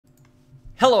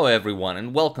Hello everyone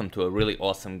and welcome to a really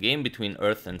awesome game between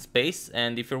Earth and space.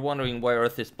 And if you're wondering why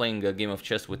Earth is playing a game of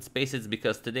chess with space, it's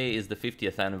because today is the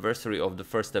 50th anniversary of the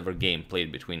first ever game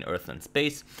played between Earth and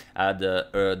space.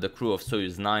 The crew of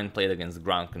Soyuz 9 played against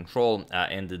ground control,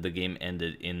 and the game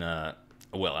ended in a...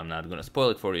 Well, I'm not going to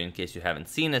spoil it for you in case you haven't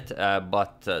seen it,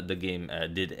 but the game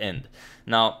did end.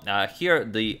 Now, here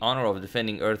the honor of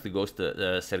defending Earth goes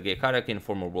to Sergey Karjakin,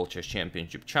 former World Chess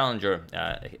Championship challenger,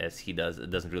 as he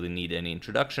doesn't really need any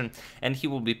introduction, and he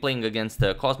will be playing against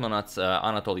Cosmonauts,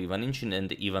 Anatoly Ivaninshin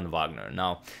and Ivan Vagner.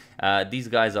 Now, these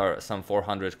guys are some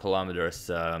 400 kilometers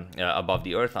above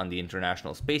the Earth on the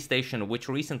International Space Station, which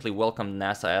recently welcomed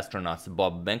NASA astronauts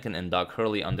Bob Behnken and Doug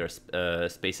Hurley on their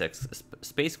SpaceX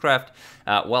spacecraft,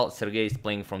 while Sergey is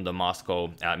playing from the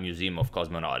Moscow Museum of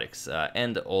Cosmonautics,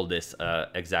 and all this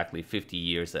exactly 50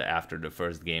 years after the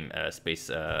first game, Space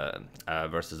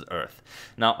versus Earth.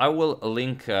 Now, I will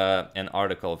link an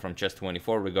article from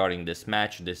Chess24 regarding this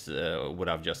match. This what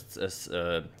I've just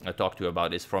talked to you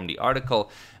about is from the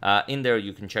article. In there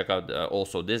you can check out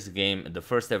also this game, the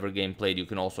first ever game played. You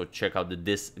can also check out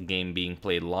this game being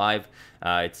played live.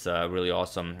 It's really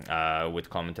awesome with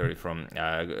commentary from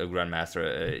Grandmaster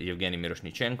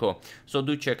Sergey. So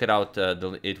do check it out.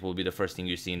 It will be the first thing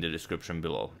you see in the description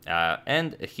below.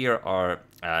 And here are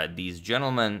these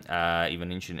gentlemen,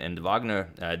 Ivaninshin and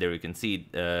Vagner. There you can see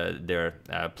they're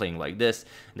playing like this.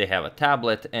 They have a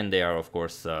tablet and they are of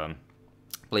course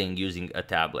playing using a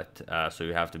tablet, so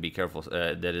you have to be careful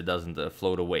that it doesn't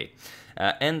float away.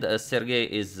 And Sergey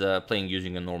is playing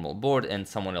using a normal board, and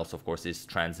someone else of course is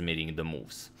transmitting the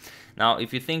moves. Now,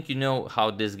 if you think you know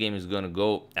how this game is gonna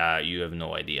go, you have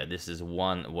no idea. This is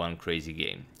one crazy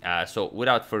game. So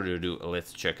without further ado,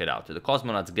 let's check it out. The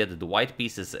Cosmonauts get the white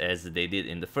pieces as they did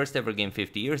in the first ever game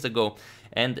 50 years ago,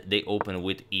 and they open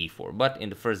with e4. But in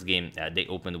the first game, they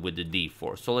opened with the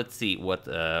d4. So let's see what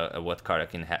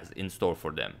Karjakin has in store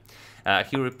for them.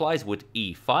 He replies with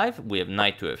e5. We have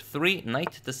knight to f3,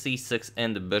 knight to c6,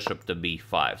 and bishop to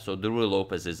b5. So the Ruy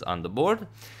Lopez is on the board.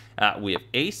 We have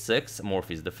a6,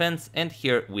 Morphy's defense, and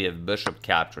here we have bishop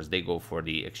captures. They go for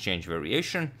the exchange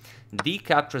variation. D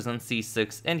captures on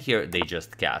c6, and here they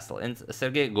just castle. And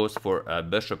Sergey goes for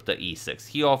bishop to e6.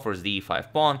 He offers the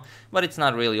e5 pawn, but it's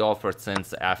not really offered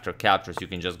since after captures you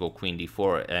can just go queen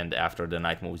d4, and after the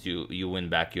knight moves you win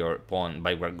back your pawn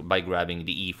by grabbing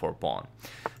the e4 pawn.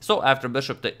 So after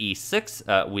bishop to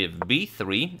e6, we have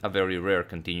b3, a very rare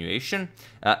continuation,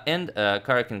 and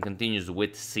Karjakin continues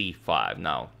with c5.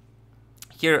 Now,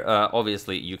 here,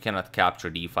 obviously, you cannot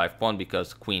capture the e5 pawn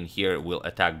because queen here will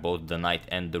attack both the knight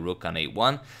and the rook on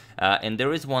a1. And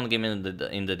there is one game in the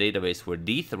database where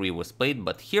d3 was played,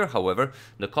 but here, however,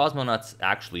 the Cosmonauts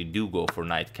actually do go for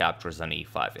knight captures on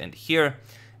e5. And here,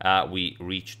 we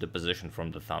reach the position from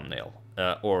the thumbnail.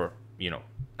 Or, you know,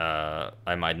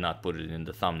 I might not put it in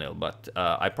the thumbnail, but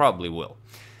I probably will.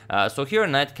 So here,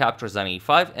 knight captures on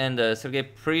e5, and Sergey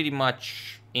pretty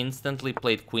much instantly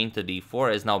played queen to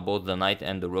d4, as now both the knight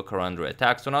and the rook are under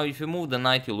attack. So now if you move the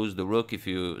knight, you lose the rook. If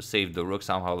you save the rook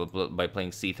somehow by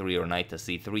playing c3 or knight to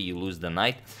c3, you lose the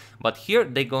knight. But here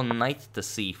they go knight to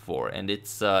c4, and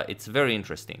it's very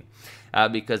interesting.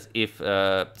 Because if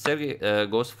Sergey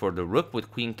goes for the rook with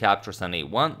queen captures on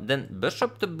a1, then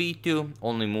bishop to b2,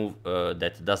 only move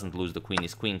that doesn't lose the queen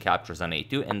is queen captures on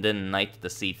a2, and then knight to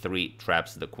c3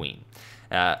 traps the queen.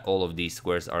 All of these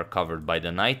squares are covered by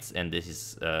the knights, and this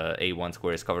is a1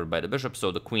 square is covered by the bishop,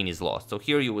 so the queen is lost. So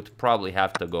here you would probably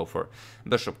have to go for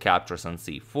bishop captures on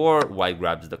c4, white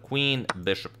grabs the queen,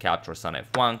 bishop captures on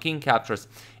f1, king captures,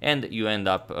 and you end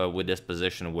up with this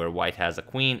position where white has a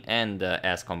queen, and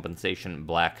as compensation,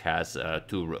 black has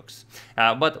two rooks.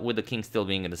 But with the king still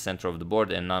being in the center of the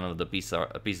board and none of the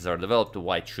pieces are developed,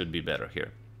 white should be better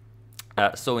here.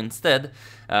 So instead,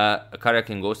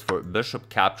 Karjakin goes for bishop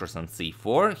captures on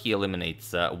c4. He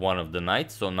eliminates one of the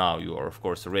knights, so now you are of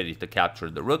course ready to capture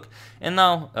the rook. And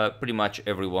now pretty much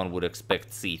everyone would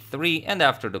expect c3, and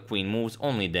after the queen moves,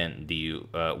 only then do you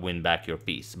win back your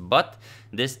piece. But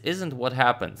this isn't what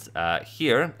happens.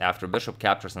 Here, after bishop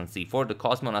captures on c4, the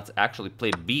Cosmonauts actually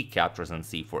play b captures on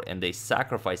c4, and they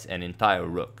sacrifice an entire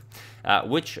rook.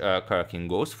 Which Karjakin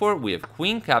goes for. We have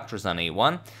queen captures on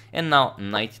a1, and now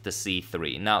knight to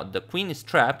c3. Now the queen is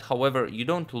trapped, however you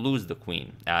don't lose the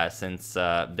queen, since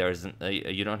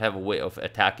you don't have a way of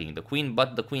attacking the queen,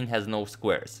 but the queen has no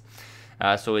squares.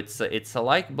 So it's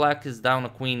like black is down a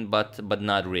queen, but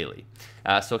not really.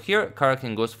 So here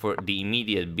Karjakin goes for the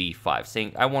immediate b5,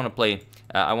 saying I want to play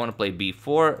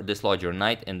b4, dislodge your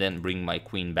knight, and then bring my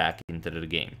queen back into the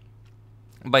game.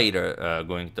 by either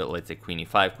going to, let's say, queen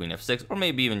e5, queen f6, or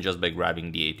maybe even just by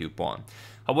grabbing the a2 pawn.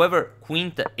 However,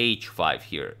 queen to h5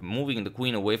 here, moving the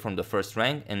queen away from the first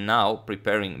rank and now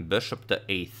preparing bishop to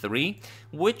a3,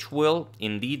 which will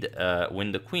indeed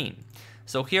win the queen.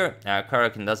 So here,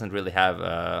 Karjakin doesn't really have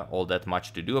all that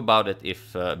much to do about it.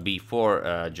 If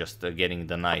b4, just getting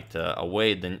the knight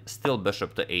away, then still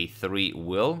bishop to a3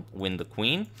 will win the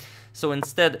queen. So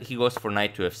instead, he goes for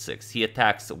knight to f6. He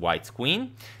attacks white's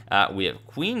queen. We have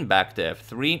queen back to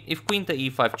f3. If queen to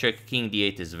e5 check, king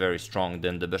d8 is very strong,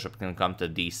 then the bishop can come to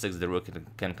d6, the rook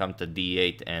can come to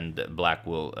d8, and black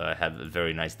will have a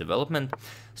very nice development.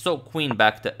 So queen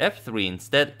back to f3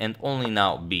 instead, and only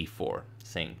now b4.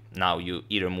 Saying now you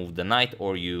either move the knight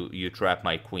or you trap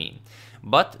my queen.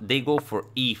 But they go for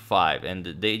e5, and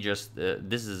they just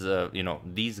this is you know,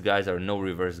 these guys are no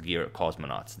reverse gear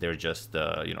cosmonauts. They're just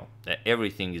you know,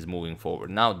 everything is moving forward.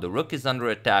 Now the rook is under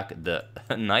attack, the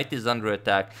knight is under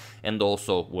attack, and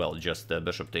also, well, just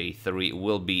bishop to e3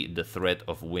 will be the threat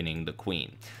of winning the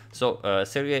queen. So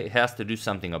Sergey has to do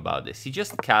something about this. He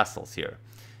just castles here.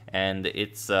 And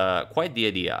it's quite the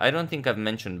idea. I don't think I've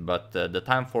mentioned, but the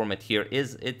time format here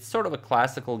it's sort of a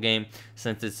classical game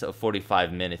since it's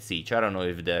 45 minutes each. I don't know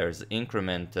if there's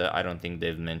increment. I don't think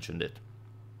they've mentioned it.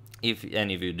 If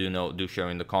any of you do know, do share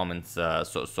in the comments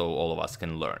so all of us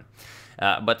can learn.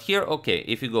 But here, okay,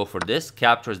 if you go for this,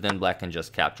 captures, then black can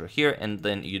just capture here, and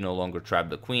then you no longer trap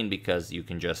the queen because you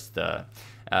can just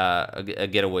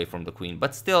get away from the queen.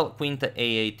 But still, queen to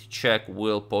a8 check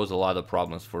will pose a lot of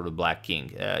problems for the black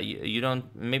king.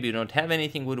 Maybe you don't have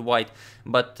anything with white,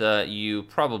 but you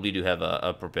probably do have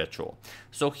a perpetual.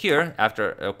 So here,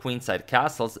 after queenside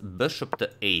castles, bishop to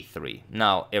a3.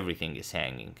 Now everything is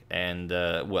hanging, and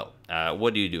well,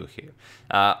 what do you do here?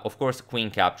 Of course, queen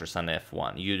captures on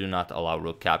f1. You do not allow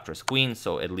rook captures queen,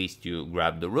 so at least you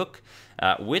grab the rook.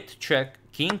 With check,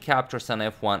 king captures on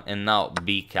f1, and now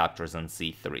b captures on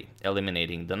c3,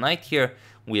 eliminating the knight here.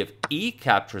 We have e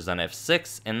captures on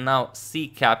f6, and now c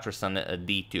captures on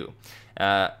d2.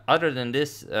 Other than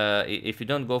this, if you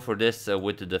don't go for this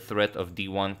with the threat of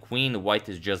d1 queen, white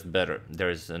is just better.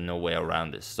 There's no way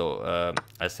around this. So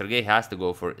Sergey has to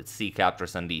go for c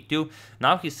captures on d2.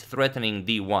 Now he's threatening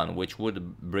d1, which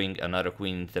would bring another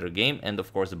queen into the game, and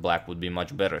of course black would be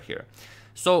much better here.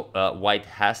 So white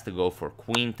has to go for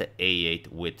queen to a8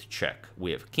 with check.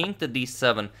 We have king to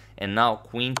d7, and now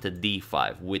queen to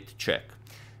d5 with check.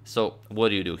 So what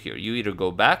do you do here? You either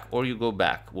go back or you go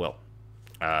back. Well,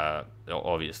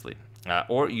 obviously.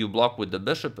 Or you block with the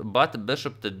bishop, but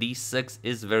bishop to d6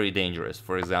 is very dangerous.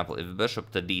 For example, if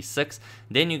bishop to d6,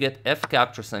 then you get f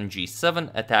captures on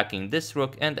g7, attacking this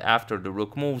rook, and after the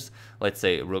rook moves, let's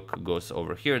say rook goes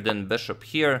over here, then bishop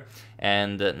here,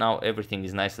 and now everything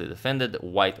is nicely defended.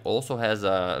 White also has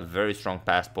a very strong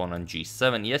pass pawn on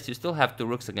g7. Yes, you still have two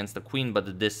rooks against the queen,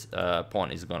 but this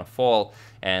pawn is gonna fall,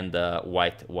 and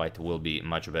white will be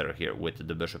much better here with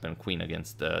the bishop and queen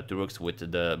against two rooks, with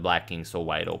the black king so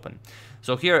wide open.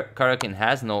 So here Karjakin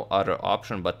has no other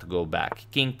option but to go back.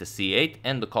 King to c8,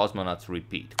 and the Cosmonauts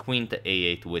repeat. Queen to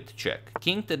a8 with check.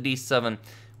 King to d7,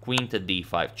 queen to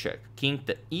d5 check. King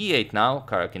to e8 now.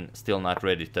 Karjakin still not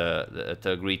ready to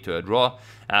agree to a draw,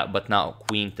 but now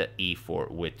queen to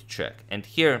e4 with check. And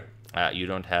here you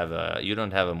don't have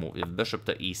a move. If bishop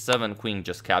to e7, queen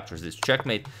just captures this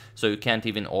checkmate, so you can't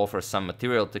even offer some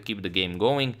material to keep the game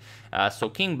going. So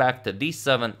king back to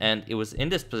d7, and it was in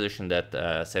this position that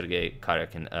Sergey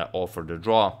Karjakin offered a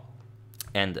draw,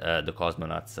 and the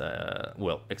Cosmonauts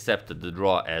well, accepted the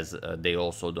draw, as they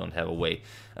also don't have a way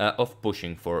of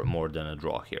pushing for more than a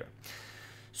draw here.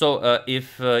 So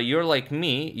if you're like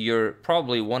me, you're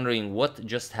probably wondering what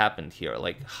just happened here.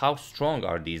 Like, how strong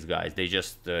are these guys? They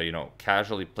just, you know,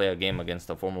 casually play a game against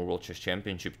a former World Chess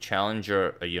Championship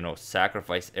challenger, you know,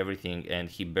 sacrifice everything, and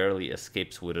he barely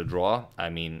escapes with a draw. I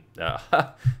mean,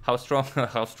 how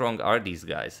strong are these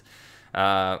guys?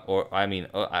 Or I mean,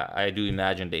 I do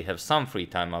imagine they have some free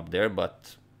time up there,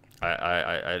 but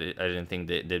I didn't think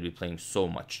they'd be playing so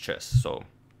much chess. So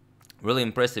really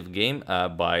impressive game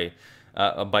by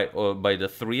the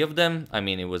three of them. I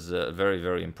mean, it was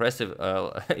very impressive.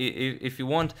 If you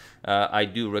want, I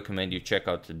do recommend you check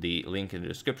out the link in the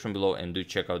description below, and do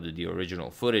check out the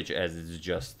original footage, as it's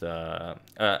just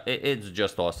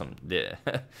awesome.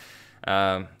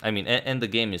 I mean, and the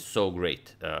game is so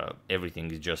great.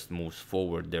 Everything just moves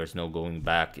forward. There's no going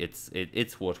back.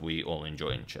 It's what we all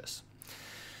enjoy in chess.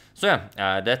 So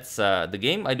yeah, that's the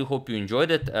game. I do hope you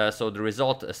enjoyed it. So the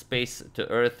result, Space to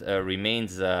Earth,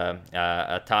 remains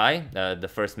a tie. The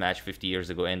first match 50 years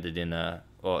ago ended in a...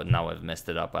 Oh, now I've messed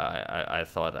it up. I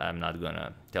thought I'm not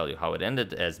gonna tell you how it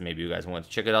ended, as maybe you guys want to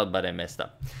check it out, but I messed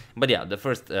up. But yeah, the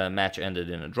first match ended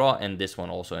in a draw, and this one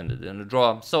also ended in a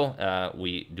draw. So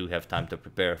we do have time to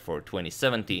prepare for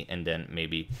 2070, and then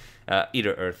maybe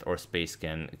either Earth or Space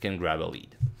can grab a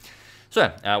lead. So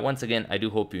once again, I do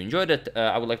hope you enjoyed it.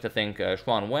 I would like to thank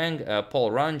Xuan Wang,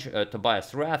 Paul Runge,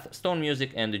 Tobias Rath, Stone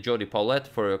Music, and Jody Paulette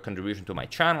for your contribution to my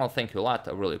channel. Thank you a lot.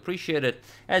 I really appreciate it.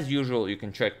 As usual, you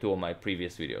can check 2 of my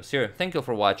previous videos here. Thank you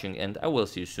for watching, and I will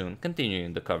see you soon,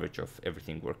 continuing the coverage of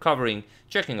everything we're covering,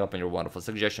 checking up on your wonderful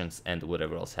suggestions, and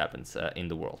whatever else happens in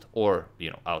the world, or,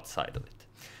 outside of it.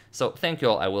 So thank you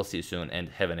all. I will see you soon, and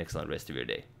have an excellent rest of your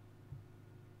day.